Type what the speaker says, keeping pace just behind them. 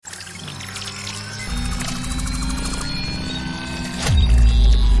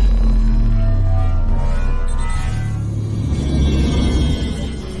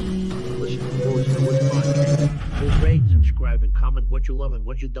what you love and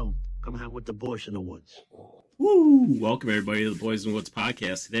what you don't. Come out with the Boys in the Woods. Woo! Welcome everybody to the Boys in the Woods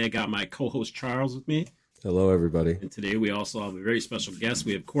podcast. Today I got my co-host Charles with me. Hello, everybody. And today we also have a very special guest.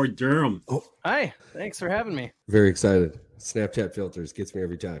 We have Korey Durham. Oh, hi! Thanks for having me. Very excited. Snapchat filters gets me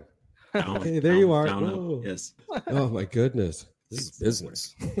every time. Hey, there you are. Oh. Yes. Oh my goodness, this is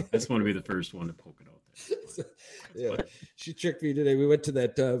business. I just want to be the first one to poke it out there. Yeah, she tricked me today. We went to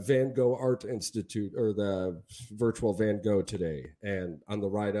that Van Gogh Art Institute or the virtual Van Gogh today, and on the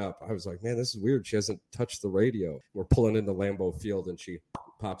ride up, I was like, "Man, this is weird. She hasn't touched the radio." We're pulling into Lambeau Field, and she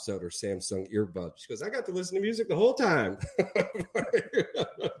pops out her Samsung earbud. She goes, "I got to listen to music the whole time."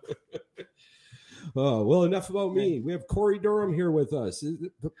 Oh, well, enough about me. We have Korey Durham here with us.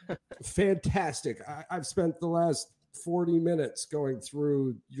 Fantastic. I've spent the last 40 minutes going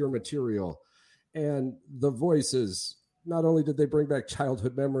through your material, and the voices, not only did they bring back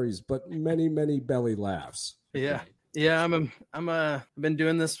childhood memories, but many, many belly laughs. Yeah. I've been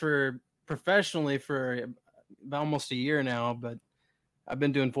doing this professionally for almost a year now, but I've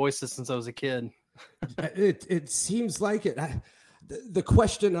been doing voices since I was a kid. It seems like it. The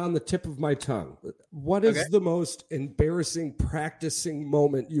question on the tip of my tongue, what is the most embarrassing practicing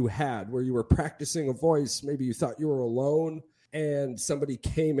moment you had where you were practicing a voice? Maybe you thought you were alone and somebody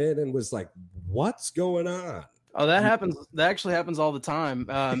came in and was like, "What's going on?" Oh, that happens. That actually happens all the time.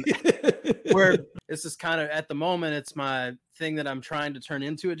 Where it's just kind of, at the moment, it's my thing that I'm trying to turn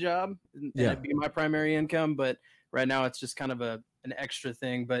into a job and it'd be my primary income. But right now it's just kind of an extra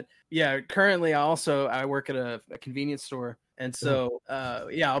thing. But yeah, currently I work at a convenience store. And so,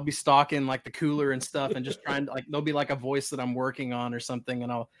 I'll be stalking like the cooler and stuff and just trying to, like, there'll be like a voice that I'm working on or something.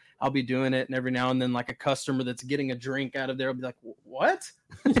 And I'll be doing it. And every now and then, like, a customer that's getting a drink out of there will be like, "What?"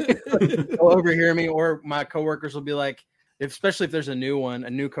 They'll overhear me, or my coworkers will be like, especially if there's a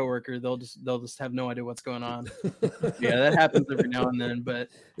new coworker, they'll just have no idea what's going on. Yeah, that happens every now and then, but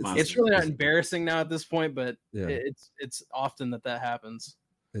it's really not embarrassing now at this point, but it's often that happens.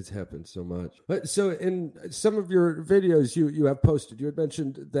 It's happened so much. But so in some of your videos you have posted, you had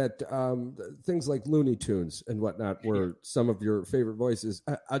mentioned that things like Looney Tunes and whatnot were some of your favorite voices.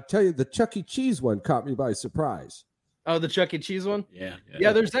 I'll tell you, the Chuck E. Cheese one caught me by surprise. Oh, the Chuck E. Cheese one? Yeah.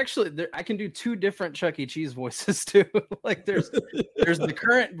 There's actually I can do two different Chuck E. Cheese voices too. Like there's the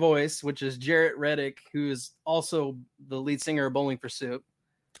current voice, which is Jarrett Reddick, who is also the lead singer of Bowling for Soup.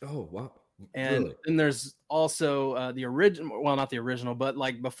 Oh, wow. And really? then there's also the original, well, not the original, but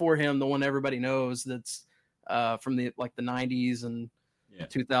like before him, the one everybody knows that's from the 90s and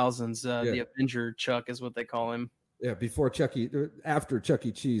 2000s. The Avenger Chuck is what they call him. Yeah, after Chuck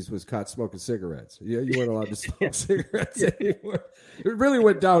E. Cheese was caught smoking cigarettes. Yeah, you weren't allowed to smoke cigarettes anymore. It really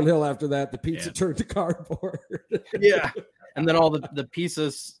went downhill after that. The pizza turned to cardboard. Yeah. And then all the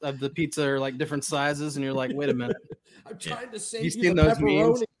pieces of the pizza are like different sizes, and you're like, "Wait a minute, I'm trying to save you seen those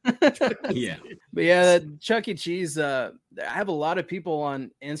memes?" Yeah, but yeah, that Chuck E. Cheese. I have a lot of people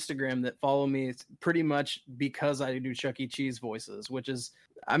on Instagram that follow me pretty much because I do Chuck E. Cheese voices, which is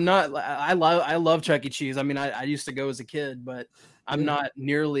I love Chuck E. Cheese. I mean, I used to go as a kid, but I'm not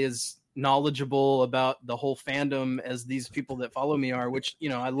nearly as knowledgeable about the whole fandom as these people that follow me are, which,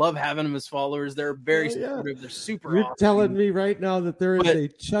 I love having them as followers. They're very supportive. They're super You're awesome. telling me right now that there is a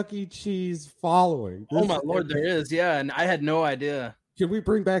Chuck E. Cheese following. Oh my Lord, there is. Yeah. And I had no idea. Can we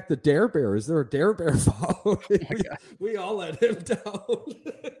bring back the Dare Bear? Is there a Dare Bear following? We all let him down.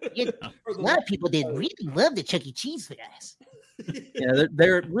 A lot of people did really love the Chuck E. Cheese guys. Yeah,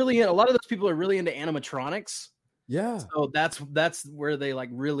 they're really, a lot of those people are really into animatronics. Yeah. So that's where they like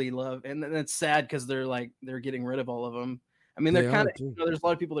really love, and it's sad because they're getting rid of all of them. I mean, they're kind of, there's a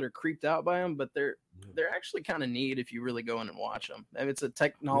lot of people that are creeped out by them, but they're actually kind of neat if you really go in and watch them. I mean, it's a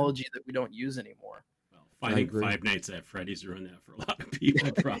technology that we don't use anymore. Well, finding Five Nights at Freddy's ruined that for a lot of people,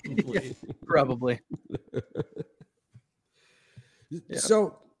 probably. Probably. Yeah.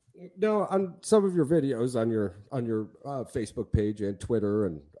 So now on some of your videos on your Facebook page and Twitter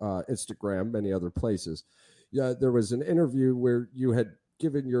and Instagram, many other places, there was an interview where you had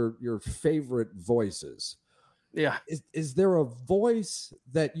given your favorite voices. Yeah. Is there a voice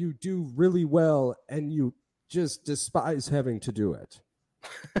that you do really well and you just despise having to do it?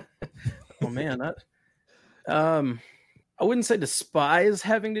 Oh man, I wouldn't say despise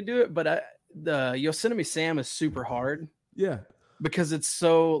having to do it, but the Yosemite Sam is super hard. Yeah. Because it's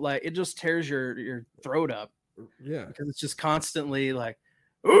so like, it just tears your throat up. Yeah. Because it's just constantly like,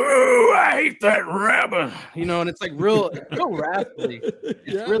 "Ooh, I hate that rabbit," and it's like real raspy.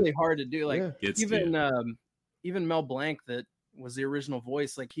 It's really hard to do. Like even Mel Blanc, that was the original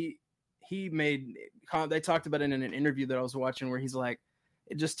voice. Like they talked about it in an interview that I was watching, where he's like,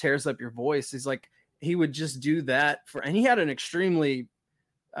 it just tears up your voice. He's like, he would just do that and he had an extremely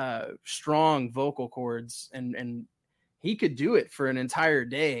strong vocal cords and he could do it for an entire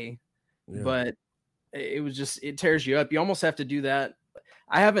day, but it tears you up. You almost have to do that.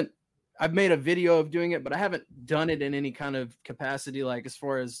 I've made a video of doing it, but I haven't done it in any kind of capacity, like as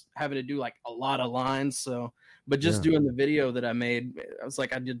far as having to do like a lot of lines. So, but just doing the video that I made, I was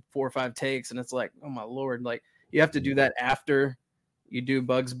like, I did 4 or 5 takes and it's like, oh my Lord, like you have to do that after you do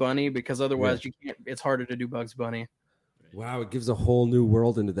Bugs Bunny because otherwise you can't, it's harder to do Bugs Bunny. Wow. It gives a whole new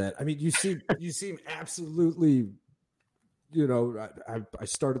world into that. I mean, you seem absolutely, I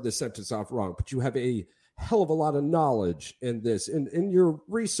started this sentence off wrong, but you have a hell of a lot of knowledge in this, in your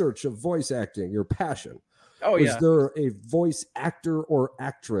research of voice acting, your passion. Oh, Was there a voice actor or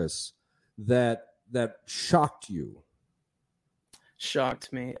actress that shocked you?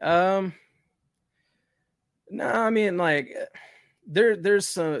 Shocked me. No, I mean, like there's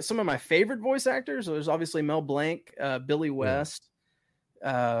some of my favorite voice actors. There's obviously Mel Blanc, Billy West,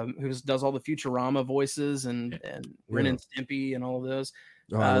 who does all the Futurama voices and Ren and Stimpy and all of those.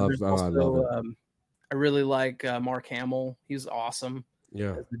 I love it. I really like Mark Hamill. He's awesome.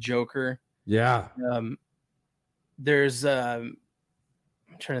 Yeah, the Joker. Yeah. There's I'm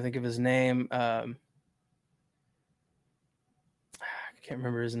trying to think of his name. I can't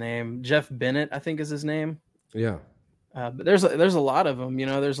remember his name. Jeff Bennett, I think is his name. Yeah. But there's a lot of them.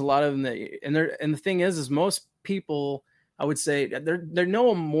 There's a lot of them and the thing is most people, I would say they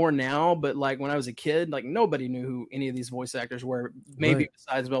know them more now. But like when I was a kid, like nobody knew who any of these voice actors were, maybe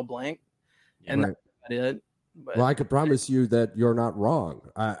besides Mel Blanc. And that's it. But, well, I could promise you that you're not wrong.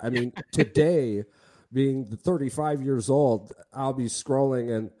 I mean, today, being 35 years old, I'll be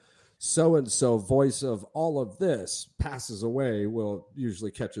scrolling and so voice of all of this passes away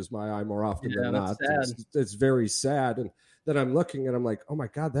usually catches my eye more often than not. It's very sad. And then I'm looking and I'm like, oh my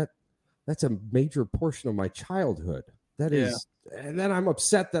God, that's a major portion of my childhood. That is, and then I'm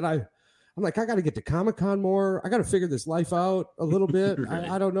upset that I'm like, I got to get to Comic-Con more. I got to figure this life out a little bit.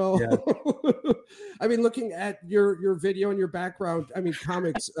 I don't know. Yeah. I mean, looking at your video and your background, I mean,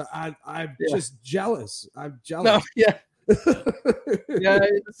 comics, I'm just jealous. I'm jealous. No, yeah,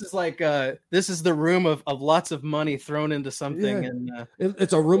 this is like this is the room of lots of money thrown into something, and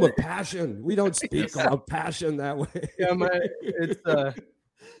it's a room of passion. We don't speak of passion that way.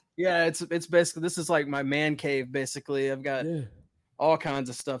 It's basically, this is like my man cave. Basically, I've got all kinds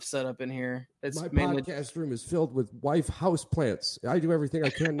of stuff set up in here. My podcast room is filled with wife house plants. I do everything I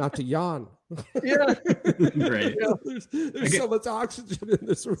can not to yawn. Yeah, right. There's so much oxygen in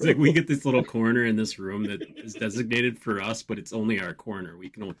this room. It's like we get this little corner in this room that is designated for us, but it's only our corner. We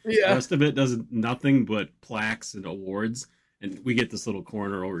can only, the rest of it does nothing but plaques and awards, and we get this little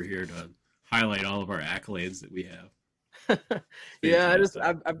corner over here to highlight all of our accolades that we have.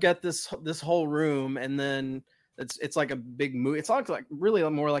 I've got this whole room, and then it's like a big movie. It's like really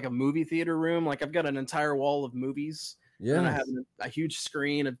more like a movie theater room. Like I've got an entire wall of movies. Yeah, and I have a huge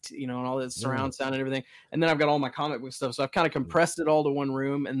screen of and all this surround sound and everything. And then I've got all my comic book stuff. So I've kind of compressed it all to one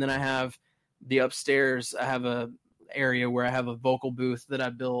room. And then I have the upstairs. I have a area where I have a vocal booth that I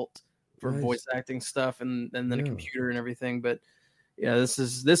built for voice acting stuff, and then a computer and everything. But yeah, this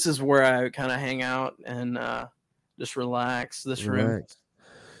is where I kind of hang out and just relax. This room.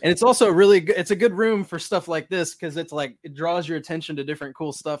 And it's also really good. It's a good room for stuff like this because it's like it draws your attention to different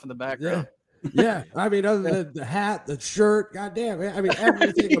cool stuff in the background. Yeah, I mean, other than the hat, the shirt, goddamn, I mean,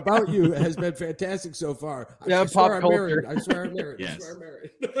 everything about you has been fantastic so far. Pop culture. I swear I'm married. Yes. I swear I'm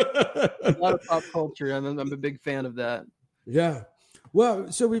married. A lot of pop culture, and I'm a big fan of that. Yeah.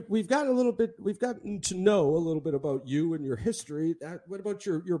 Well, so we've gotten to know a little bit about you and your history. What about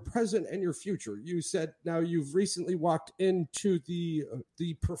your present and your future? You said now you've recently walked into the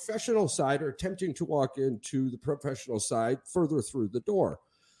professional side, or attempting to walk into the professional side further through the door.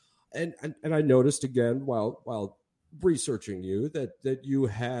 And I noticed again while researching you that you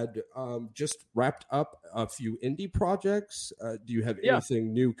had just wrapped up a few indie projects. Do you have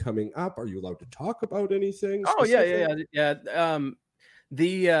anything new coming up? Are you allowed to talk about anything? Oh, specific? Yeah.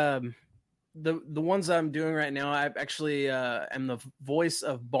 The ones I'm doing right now, I actually am the voice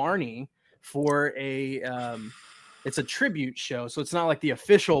of Barney for it's a tribute show. So it's not like the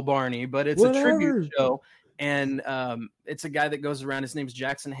official Barney, but it's a tribute show. And it's a guy that goes around. His name's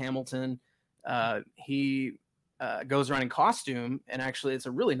Jackson Hamilton. He goes around in costume, and actually it's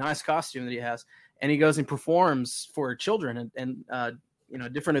a really nice costume that he has. And he goes and performs for children and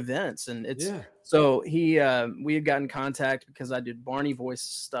different events. And so we had gotten contact because I did Barney voice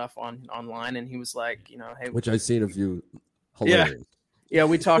stuff online, and he was like, hey, which I've seen of you. Hilarious. Yeah,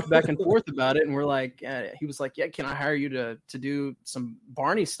 we talked back and forth about it, and we're like, he was like, "Yeah, can I hire you to do some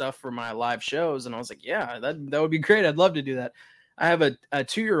Barney stuff for my live shows?" And I was like, "Yeah, that would be great. I'd love to do that." I have a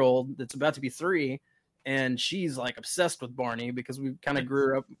 2-year-old that's about to be 3, and she's like obsessed with Barney because we kind of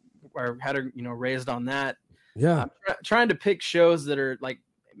grew up or had her, raised on that. Yeah, I'm trying to pick shows that are like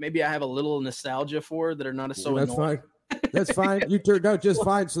maybe I have a little nostalgia for that are not so. That's annoying. fine. That's fine. You turned out just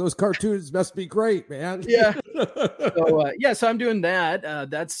fine. So those cartoons must be great, man. Yeah. So I'm doing that.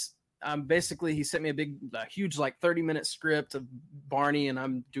 That's basically he sent me a huge like 30-minute script of Barney, and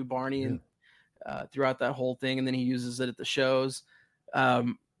I'm do Barney and throughout that whole thing, and then he uses it at the shows.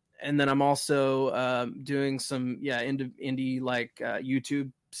 And then I'm also doing some indie like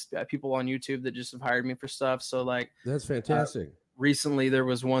YouTube people on YouTube that just have hired me for stuff. So like that's fantastic. Recently there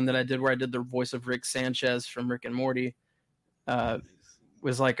was one that I did where I did the voice of Rick Sanchez from Rick and Morty.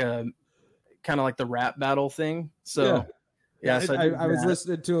 Was like a kind of like the rap battle thing. So so I was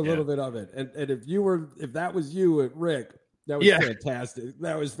listening to a little bit of it, and if that was you at Rick, that was fantastic.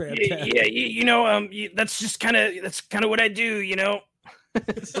 That was fantastic. Yeah, that's just kind of what I do,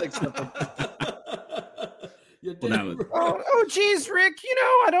 It's like something. Oh, geez, Rick,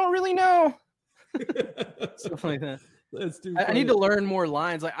 I don't really know. Stuff like that. That's too I need to learn more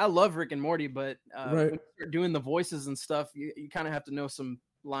lines. Like I love Rick and Morty, but right. when you're doing the voices and stuff, you kind of have to know some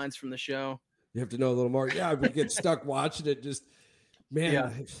lines from the show. You have to know a little more. Yeah, we get stuck watching it. Just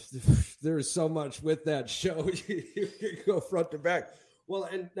man, there's so much with that show. You go front to back. Well,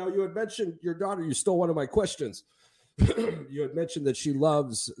 and now you had mentioned your daughter. You stole one of my questions. You had mentioned that she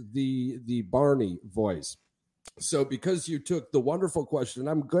loves the Barney voice. So because you took the wonderful question,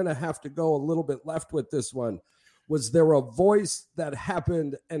 I'm going to have to go a little bit left with this one. Was there a voice that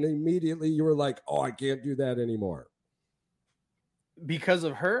happened and immediately you were like, oh, I can't do that anymore? Because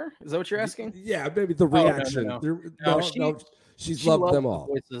of her? Is that what you're asking? Yeah, maybe the reaction. No, she loved them all.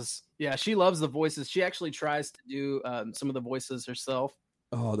 Voices. Yeah, she loves the voices. She actually tries to do some of the voices herself.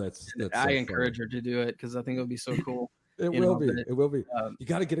 Oh, that's I encourage her to do it because I think it would be so cool. It will be. You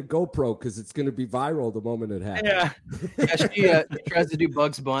got to get a GoPro because it's going to be viral the moment it happens. Yeah. She tries to do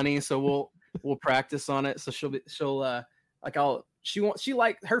Bugs Bunny, so we'll practice on it. So she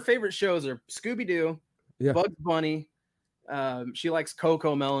her favorite shows are Scooby Doo, Bugs Bunny. She likes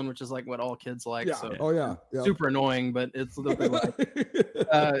Coco Melon, which is like what all kids like. Yeah. So Super annoying, but it's a little bit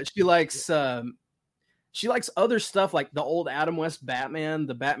like. She likes other stuff like the old Adam West Batman,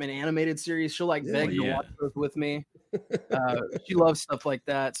 the Batman animated series. She'll beg to watch those with me. She loves stuff like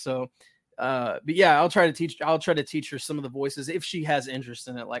that. So, but yeah, I'll try to teach her some of the voices if she has interest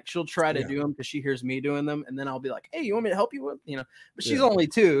in it. Like she'll try to do them because she hears me doing them, and then I'll be like, "Hey, you want me to help you with?" But she's only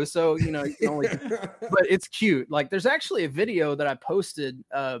 2, so you can only. But it's cute. Like there's actually a video that I posted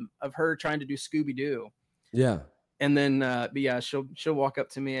of her trying to do Scooby Doo. Yeah. And then, but yeah, she'll walk up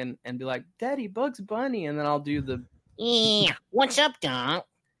to me and be like, "Daddy, Bugs Bunny," and then I'll do the, "What's up, Doc?"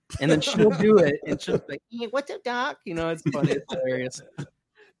 And then she'll do it, and she'll be like, "What's up, Doc?" It's funny, it's hilarious.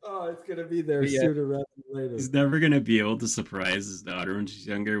 Oh, it's gonna be there sooner rather than later. He's never gonna be able to surprise his daughter when she's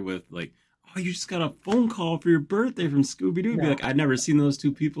younger with like, "Oh, you just got a phone call for your birthday from Scooby Doo." Be like, "I've never seen those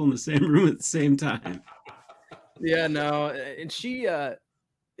 2 people in the same room at the same time." Yeah, no, and she,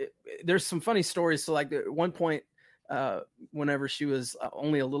 there's some funny stories. So like at one point. Whenever she was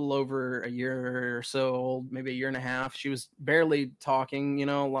only a little over a year or so old, maybe a year and a half, she was barely talking,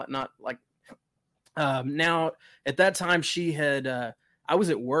 not like, now at that time she had, I was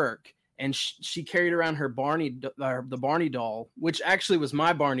at work and she carried around her the Barney doll, which actually was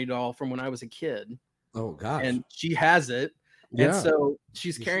my Barney doll from when I was a kid. Oh gosh. And she has it. Yeah. And so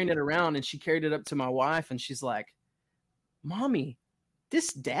she's carrying it around and she carried it up to my wife and she's like, "Mommy,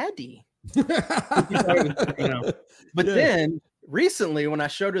 this Daddy." But then recently when I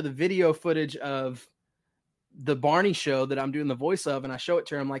showed her the video footage of the Barney show that I'm doing the voice of and I show it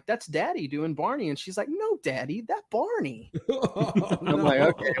to her, I'm like, "That's Daddy doing Barney," and she's like, "No, Daddy, that Barney." I'm like,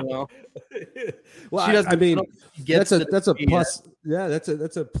 okay, well she doesn't, I mean that's a plus. Yeah,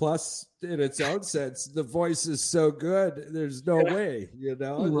 that's a plus in its own sense. The voice is so good, there's no way,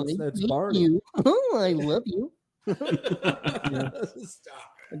 that's Barney. You. Oh, I love you.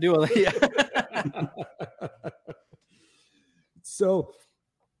 Stop. So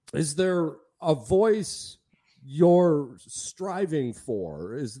is there a voice you're striving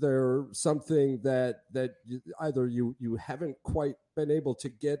for? Is there something that either you haven't quite been able to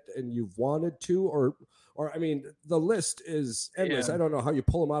get and you've wanted to, or I mean, the list is endless. I don't know how you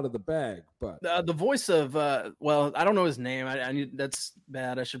pull them out of the bag, but the voice of well, I don't know his name. I need, that's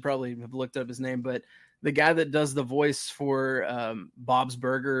bad. I should probably have looked up his name, but the guy that does the voice for Bob's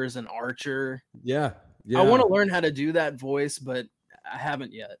Burgers and Archer. Yeah. I want to learn how to do that voice, but I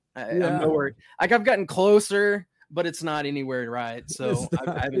haven't yet. I'm nowhere. Like I've gotten closer, but it's not anywhere right. So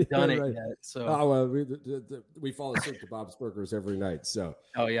I haven't done it yet. So we fall asleep to Bob's Burgers every night. So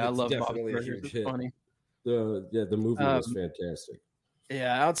I love Bob's Burgers. It's hit. funny. The movie was fantastic.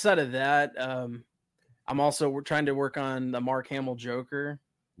 Yeah, outside of that, I'm also trying to work on the Mark Hamill Joker.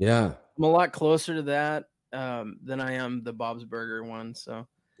 Yeah, I'm a lot closer to that than I am the Bob's Burger one. So,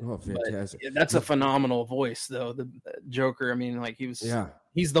 fantastic! But that's a phenomenal voice, though. The Joker. I mean, like he's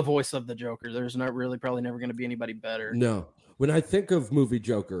the voice of the Joker. There's not really probably never going to be anybody better. No, when I think of movie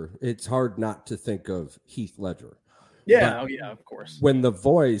Joker, it's hard not to think of Heath Ledger. Yeah, of course. When the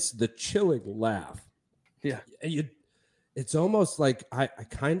voice, the chilling laugh. Yeah, it's almost like I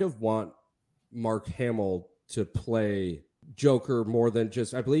kind of want Mark Hamill to play Joker more than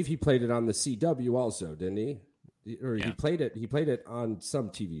just. I believe he played it on the CW also, didn't he? Or he played it on some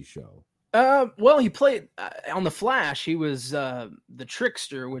TV show. Well, he played on The Flash. He was the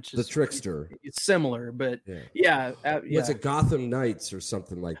Trickster, which is the Trickster. It's similar, but Was it Gotham Knights or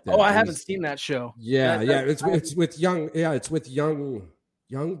something like that? Oh, I haven't seen that show. It's with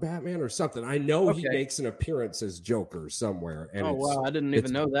young Batman or something. I know he makes an appearce as Joker somewhere. And I didn't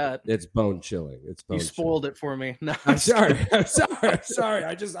even know that. It's bone chilling. You spoiled it for me. No, I'm sorry. I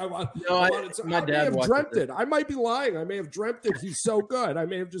my dad have dreamt it. I might be lying. I may have dreamt it. He's so good. I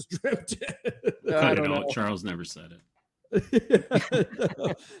may have just dreamt it. I don't know. Charles never said it.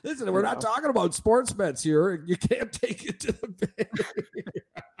 Listen, we're not talking about sports bets here. You can't take it to the bank.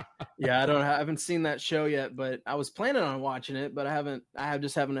 Yeah, I haven't seen that show yet, but I was planning on watching it, but I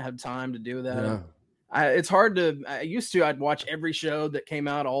just haven't had time to do that. Yeah. It's hard to. I'd watch every show that came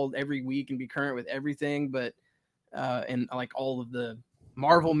out every week and be current with everything, but and like all of the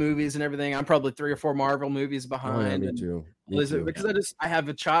Marvel movies and everything, I'm probably 3 or 4 Marvel movies behind. Me too. Because I have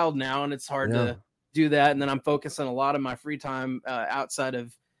a child now, and it's hard to do that, and then I'm focusing a lot of my free time outside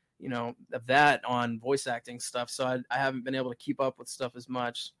of of that on voice acting stuff. So I haven't been able to keep up with stuff as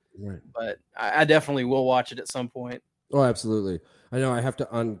much. Right. But I definitely will watch it at some point. Oh, absolutely. I know I have to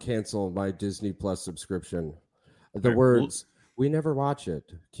uncancel my Disney Plus subscription. The words, we never watch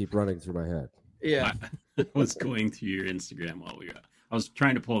it, keep running through my head. Yeah. I was going through your Instagram I was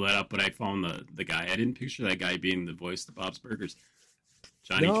trying to pull that up, but I found the guy. I didn't picture that guy being the voice of Bob's Burgers.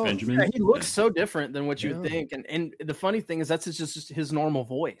 Johnny Benjamin. Yeah, he looks so different than what you would think. And the funny thing is that's just his normal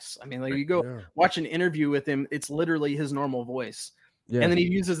voice. I mean, like you go watch an interview with him, it's literally his normal voice. Yeah. And then he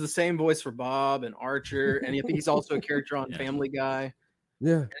uses the same voice for Bob and Archer, and I think he's also a character on Family Guy.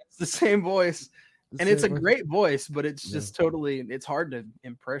 Yeah, it's the same voice, it's a great voice, but it's just totally. It's hard to do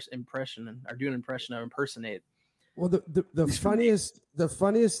an impression or impersonate. Well, the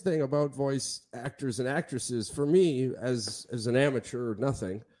funniest thing about voice actors and actresses for me, as an amateur,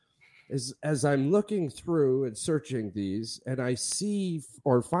 nothing. Is as I'm looking through and searching these, and I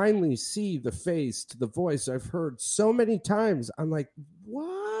finally see the face to the voice I've heard so many times. I'm like,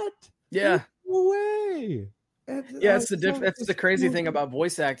 what? Yeah. No way. That's the crazy thing about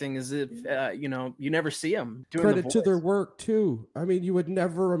voice acting is you never see them doing credit to their work too. I mean, you would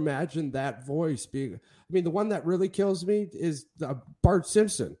never imagine that voice being. I mean, the one that really kills me is Bart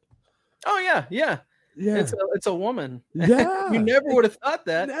Simpson. Oh yeah. Yeah, it's a woman. Yeah, you never would have thought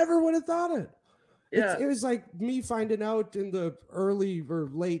that. Never would have thought it. Yeah, it was like me finding out in the early or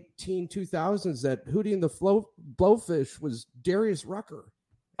late teen 2000s that Hootie and the Blowfish was Darius Rucker.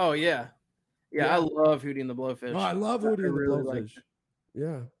 Oh yeah. I love Hootie and the Blowfish. Oh, I love Hootie and the Blowfish.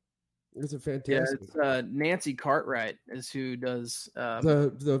 Yeah, it's a fantastic. Yeah, it's Nancy Cartwright is who does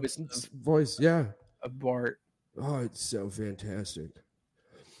the voice. Yeah, of Bart. Oh, it's so fantastic.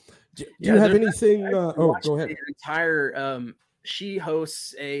 Do you have anything? Go ahead. She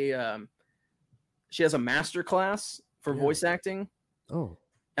hosts she has a master class for voice acting. Oh,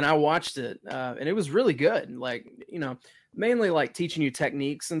 and I watched it, and it was really good. Like, mainly like teaching you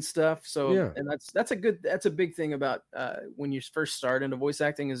techniques and stuff. So, and that's a big thing about when you first start into voice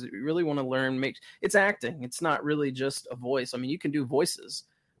acting is you really want to learn. It's acting. It's not really just a voice. I mean, you can do voices,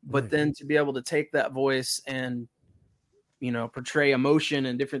 but then to be able to take that voice and portray emotion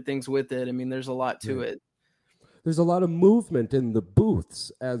and different things with it. I mean, there's a lot to it. There's a lot of movement in the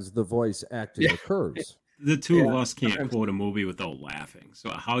booths as the voice acting occurs. The two of us can't quote a movie without laughing. So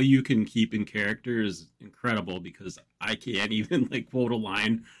how you can keep in character is incredible because I can't even quote a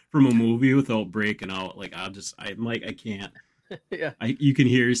line from a movie without breaking out. I can't. Yeah. You can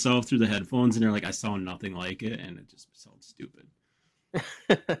hear yourself through the headphones and you're like, I sound nothing like it. And it just sounds stupid.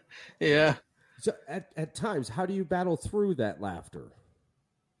 Yeah. So at times, how do you battle through that laughter?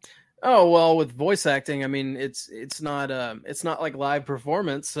 Oh, well, with voice acting, I mean, it's not like live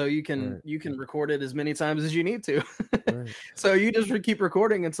performance, so you can record it as many times as you need to. Right. So you just keep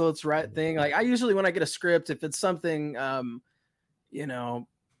recording until it's the right thing. Like I usually, when I get a script, if it's something, you know,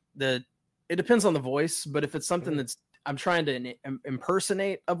 that it depends on the voice, but if it's something that's I'm trying to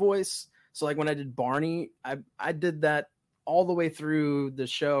impersonate a voice, so like when I did Barney, I did that all the way through the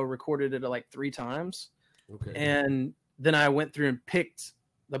show, recorded it like 3 times, and then I went through and picked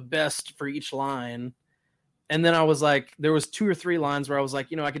the best for each line. And then I was like, there was 2 or 3 lines where I was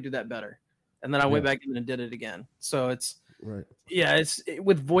like, you know, I could do that better. And then I went back in and did it again. So it's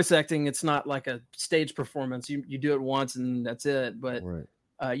with voice acting, it's not like a stage performance. You do it once and that's it. But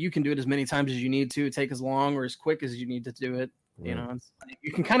you can do it as many times as you need to, take as long or as quick as you need to do it. You know,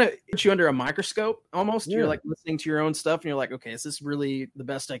 you can kind of put you under a microscope almost. You're like listening to your own stuff and you're like, okay, is this really the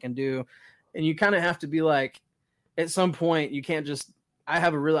best I can do? And you kind of have to be like, at some point, you can't just,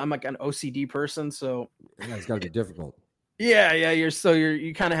 I'm like an OCD person, so it's got to be difficult. Yeah.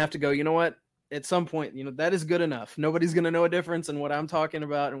 You kind of have to go, you know what? At some point, you know, that is good enough. Nobody's going to know a difference in what I'm talking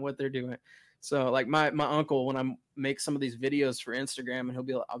about and what they're doing. So like my uncle, when I make some of these videos for Instagram, and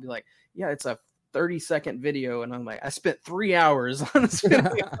I'll be like, yeah, it's a 30-second video. And I'm like, I spent 3 hours on this video.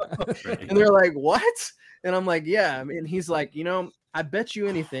 And they're like, what? And I'm like, yeah. And he's like, you know, I bet you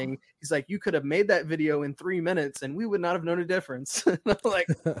anything. He's like, you could have made that video in 3 minutes and we would not have known a difference. And I'm like,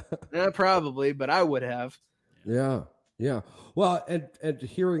 probably, but I would have. Yeah. Yeah. Well, and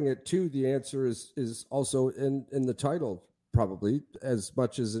hearing it too, the answer is also in the title, probably as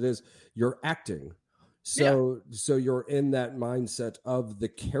much as it is you're acting. So you're in that mindset of the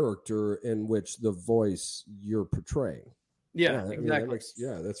character in which the voice you're portraying. Yeah, exactly.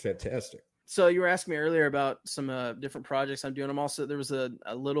 That's fantastic. So you were asking me earlier about some different projects I'm doing. I'm also, there was a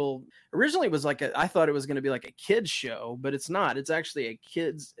little, originally it was like I thought it was going to be like a kid's show, but it's not. It's actually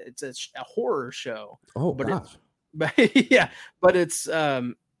it's a horror show. Oh, but gosh. But it's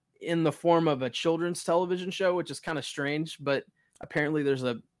in the form of a children's television show, which is kind of strange, but apparently there's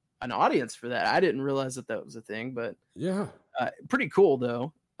an audience for that. I didn't realize that was a thing, but pretty cool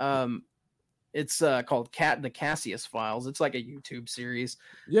though. It's called The Cassius Files. It's like a YouTube series.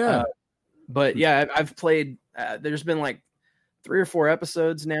 But yeah, I've played, there's been like 3 or 4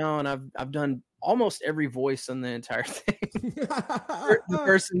 episodes now, and I've done almost every voice in the entire thing. The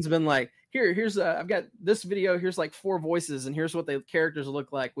person's been like, here's I've got this video, here's like 4 voices, and here's what the characters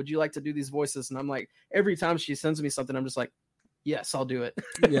look like. Would you like to do these voices? And I'm like, every time she sends me something, I'm just like, yes, I'll do it.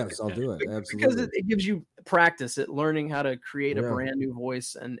 Yes, I'll do it. Absolutely. Because it gives you practice at learning how to create a brand new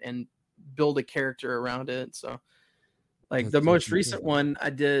voice and build a character around it. So like the most recent one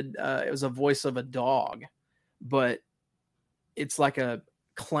I did, it was a voice of a dog, but it's like a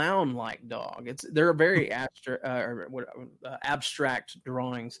clown-like dog. They're very abstract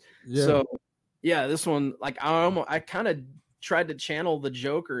drawings. Yeah. So yeah, this one, like I kind of tried to channel the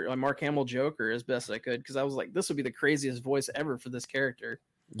Joker, like Mark Hamill Joker, as best I could, because I was like, this would be the craziest voice ever for this character.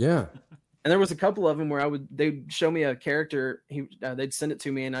 Yeah. And there was a couple of them where they'd show me a character, they'd send it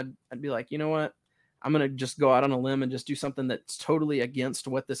to me, and I'd be like, you know what? I'm going to just go out on a limb and just do something that's totally against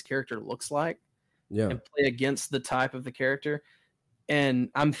what this character looks like. Yeah. And play against the type of the character. And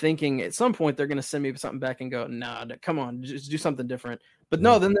I'm thinking at some point they're going to send me something back and go, nah, come on, just do something different. But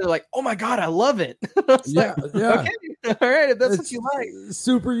no, then they're like, oh my God, I love it. Yeah. Okay, all right, if that's what you like.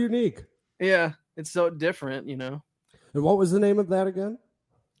 Super unique. Yeah, it's so different, you know. And what was the name of that again?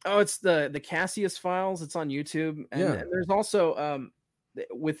 Oh, it's the Cassius Files. It's on YouTube. And there's also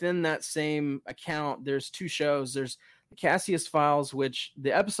within that same account, there's 2 shows. There's the Cassius Files, which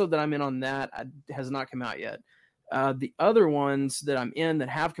the episode that I'm in on that has not come out yet. The other ones that I'm in that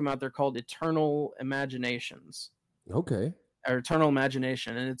have come out, they're called Eternal Imaginations. Okay. Or Eternal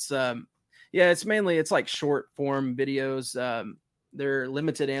Imagination. And it's like short form videos. They're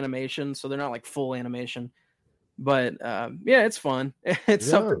limited animation, so they're not like full animation. But it's fun. It's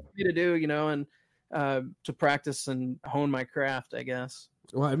something for me to do, you know, and to practice and hone my craft, I guess.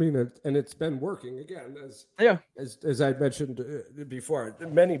 Well, I mean, and it's been working again, as I mentioned before.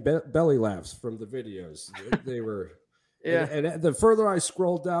 Many belly laughs from the videos. They were, and the further I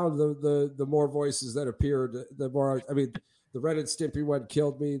scrolled down, the more voices that appeared. The more, I mean, the Ren and Stimpy one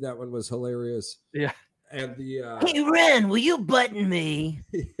killed me. That one was hilarious. Yeah, and the hey Ren, will you button me?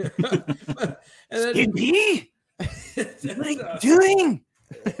 And then, Stimpy, what are you doing?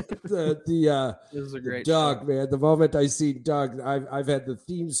 This is a great Doug show. Man, the moment I see Doug, I've had the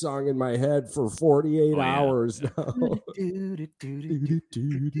theme song in my head for 48 hours now. Yeah,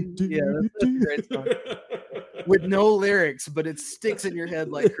 that's a great song. With no lyrics, but it sticks in your head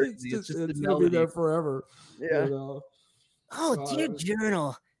like crazy. It's just gonna be there forever. Yeah. Oh, dear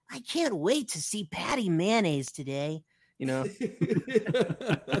journal, I can't wait to see Patty Mayonnaise today. You know?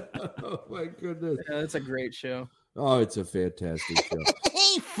 Oh my goodness. Yeah, that's a great show. Oh, it's a fantastic show.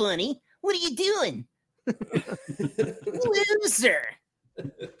 Hey, funny. What are you doing? Loser.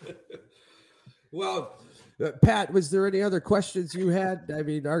 Well, Pat, was there any other questions you had? I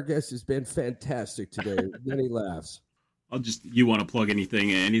mean, our guest has been fantastic today. Many laughs. You want to plug anything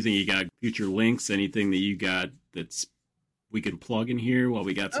you got, future links, anything that you got that's we can plug in here while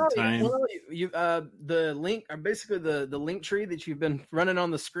we got some time? Yeah. Well, the link, basically the link tree that you've been running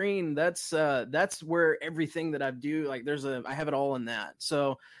on the screen, that's where everything that I do, like I have it all in that.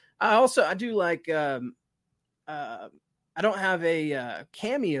 So I do like, I don't have a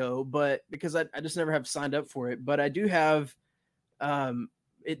Cameo, but because I just never have signed up for it, but I do have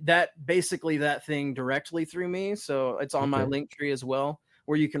that thing directly through me. So it's on my link tree as well,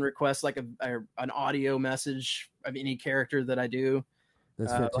 where you can request like an audio message of any character that I do.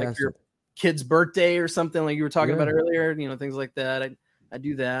 That's fantastic. Like your kid's birthday or something like you were talking about earlier, things like that. I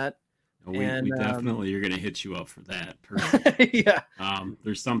do that. We definitely are going to hit you up for that. Yeah.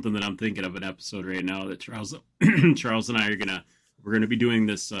 There's something that I'm thinking of an episode right now that Charles and I we're going to be doing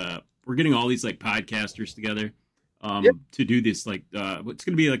this. We're getting all these like podcasters together to do this. Like, it's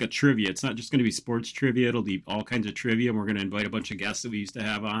going to be like a trivia. It's not just going to be sports trivia. It'll be all kinds of trivia. And we're going to invite a bunch of guests that we used to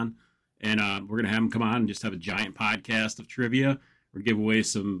have on, and we're going to have them come on and just have a giant podcast of trivia. Or give away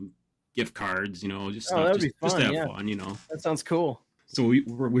some gift cards, just stuff. That'd be fun, just to have fun, That sounds cool. So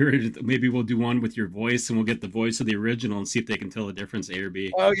we're maybe we'll do one with your voice, and we'll get the voice of the original and see if they can tell the difference, A or B.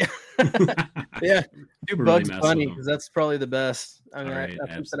 Oh yeah, yeah. Do Bugs Bunny because that's probably the best. I mean, I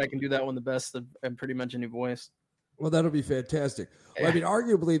think that I can do that one the best of pretty much any voice. Well, that'll be fantastic. Yeah. Well, I mean,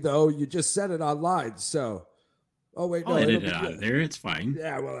 arguably though, you just said it online, so. Oh wait, no, I'll edit it on there. It's fine.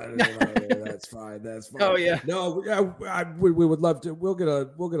 Yeah, well, that's fine. That's fine. Oh yeah. No, we would love to. We'll get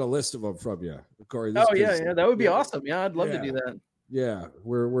a list of them from you, Korey. Yeah, that would be awesome. Yeah, I'd love to do that. Yeah,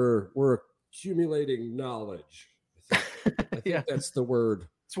 we're accumulating knowledge. I think that's the word.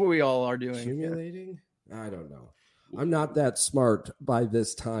 That's what we all are doing. Accumulating? I don't know. I'm not that smart by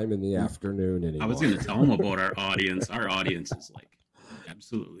this time in the afternoon anymore. I was going to tell them about our audience. Our audience is like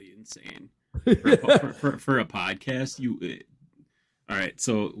absolutely insane. For a podcast, all right,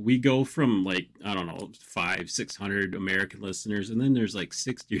 so we go from like, I don't know, 500-600 American listeners, and then there's like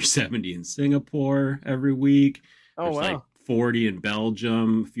 60 or 70 in Singapore every week. There's like 40 in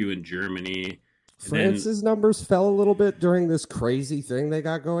Belgium, a few in Germany. France's numbers fell a little bit during this crazy thing they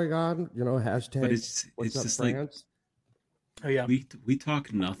got going on, hashtag. But it's just France? Like, oh yeah, we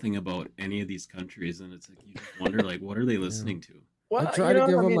talk nothing about any of these countries, and it's like you just wonder like, what are they listening to? Well, I try to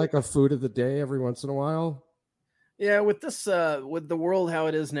give them like a food of the day every once in a while. Yeah, with this, with the world how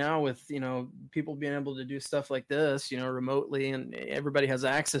it is now, with people being able to do stuff like this, remotely, and everybody has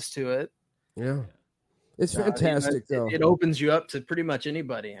access to it. Yeah, it's fantastic though. It opens you up to pretty much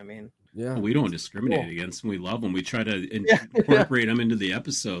anybody. I mean, yeah, we don't discriminate against them. We love them. We try to incorporate them into the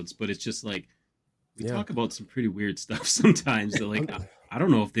episodes, but it's just like we talk about some pretty weird stuff sometimes. That like I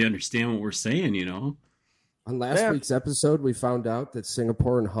don't know if they understand what we're saying. On last week's episode, we found out that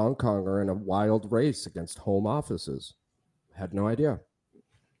Singapore and Hong Kong are in a wild race against home offices. Had no idea.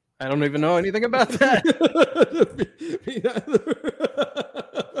 I don't even know anything about that.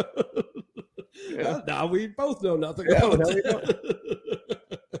 Now we both know nothing about it.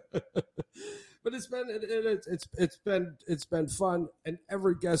 But it's been fun, and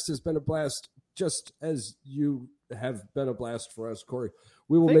every guest has been a blast, just as you have been a blast for us, Korey.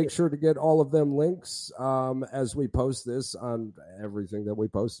 We will make sure to get all of them links as we post this on everything that we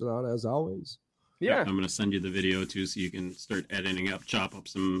posted on, as always. Yeah. I'm going to send you the video too, so you can start editing up, chop up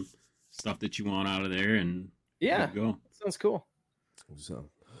some stuff that you want out of there, and go. Sounds cool. So,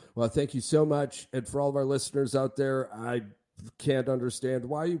 well, thank you so much. And for all of our listeners out there, I can't understand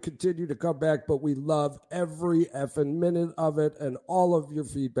why you continue to come back, but we love every effing minute of it and all of your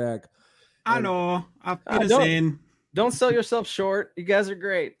feedback. I know. I'll put us in. Don't sell yourself short. You guys are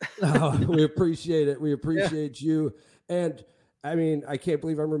great. We appreciate it. We appreciate you. And I mean, I can't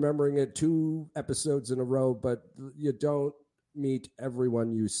believe I'm remembering it 2 episodes in a row, but you don't meet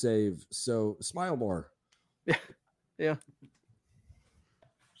everyone you save. So smile more. Yeah.